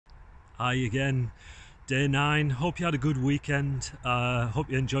Hi again, day 9. Hope you had a good weekend. Hope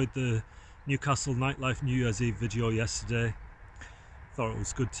you enjoyed the Newcastle nightlife New Year's Eve video yesterday. Thought it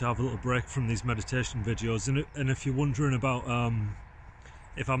was good to have a little break from these meditation videos. And if you're wondering about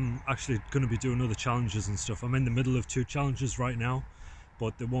if I'm actually going to be doing other challenges and stuff, I'm in the middle of 2 challenges right now,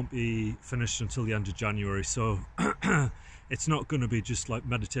 but they won't be finished until the end of January. So it's not going to be just like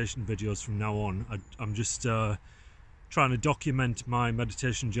meditation videos from now on. I'm just trying to document my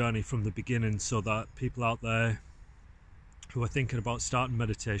meditation journey from the beginning so that people out there who are thinking about starting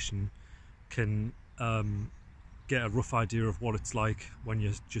meditation can get a rough idea of what it's like when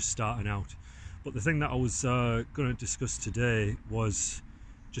you're just starting out. But the thing that I was going to discuss today was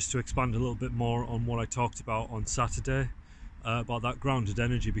just to expand a little bit more on what I talked about on Saturday about that grounded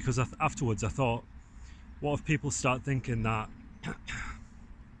energy, because afterwards I thought, what if people start thinking that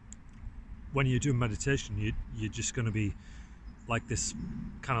when you do meditation you're just going to be like this,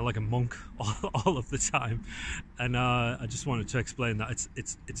 kind of like a monk all of the time? And I just wanted to explain that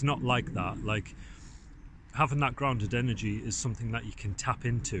it's not like that. Like, having that grounded energy is something that you can tap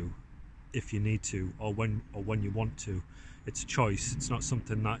into if you need to, or when you want to. It's a choice. It's not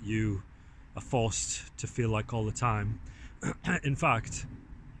something that you are forced to feel like all the time. In fact,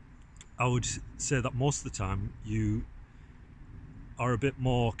 I would say that most of the time you are a bit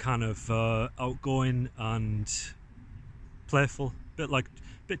more kind of outgoing and playful, a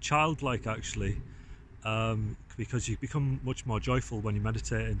bit childlike actually, because you become much more joyful when you're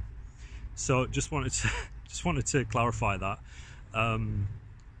meditating. So just wanted to clarify that.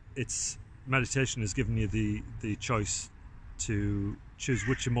 It's meditation has given you the choice to choose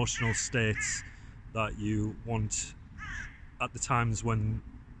which emotional states that you want at the times when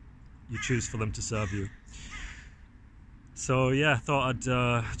you choose for them to serve you. So yeah, I thought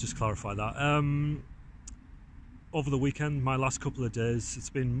I'd just clarify that. Over the weekend, my last couple of days, it's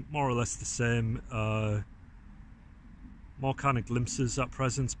been more or less the same. More kind of glimpses at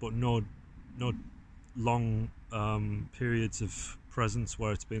presence, but no long periods of presence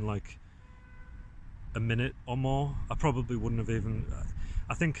where it's been like a minute or more. I probably wouldn't have even...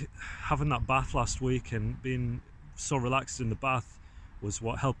 I think having that bath last week and being so relaxed in the bath was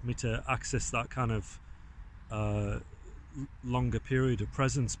what helped me to access that kind of longer period of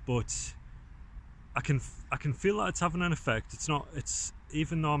presence. But I can feel that it's having an effect. It's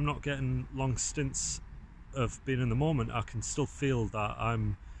even though I'm not getting long stints of being in the moment, I can still feel that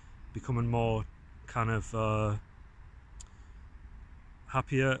I'm becoming more kind of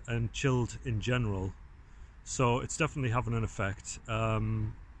happier and chilled in general. So it's definitely having an effect.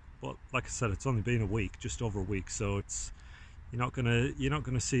 But like I said, it's only been a week, just over a week, so you're not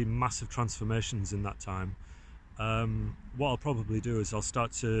gonna see massive transformations in that time. What I'll probably do is I'll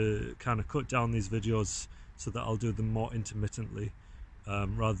start to kind of cut down these videos so that I'll do them more intermittently,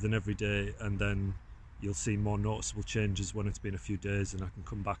 rather than every day, and then you'll see more noticeable changes when it's been a few days, and I can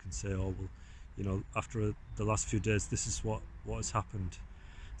come back and say, oh well, you know, after the last few days this is what has happened.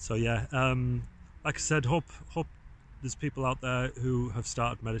 So yeah, like I said, hope there's people out there who have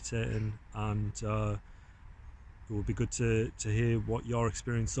started meditating, and it would be good to hear what your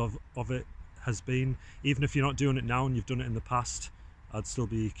experience of it has been. Even if you're not doing it now and you've done it in the past, I'd still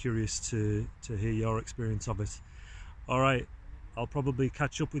be curious to hear your experience of it. Alright, I'll probably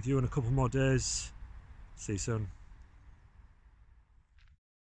catch up with you in a couple more days. See you soon.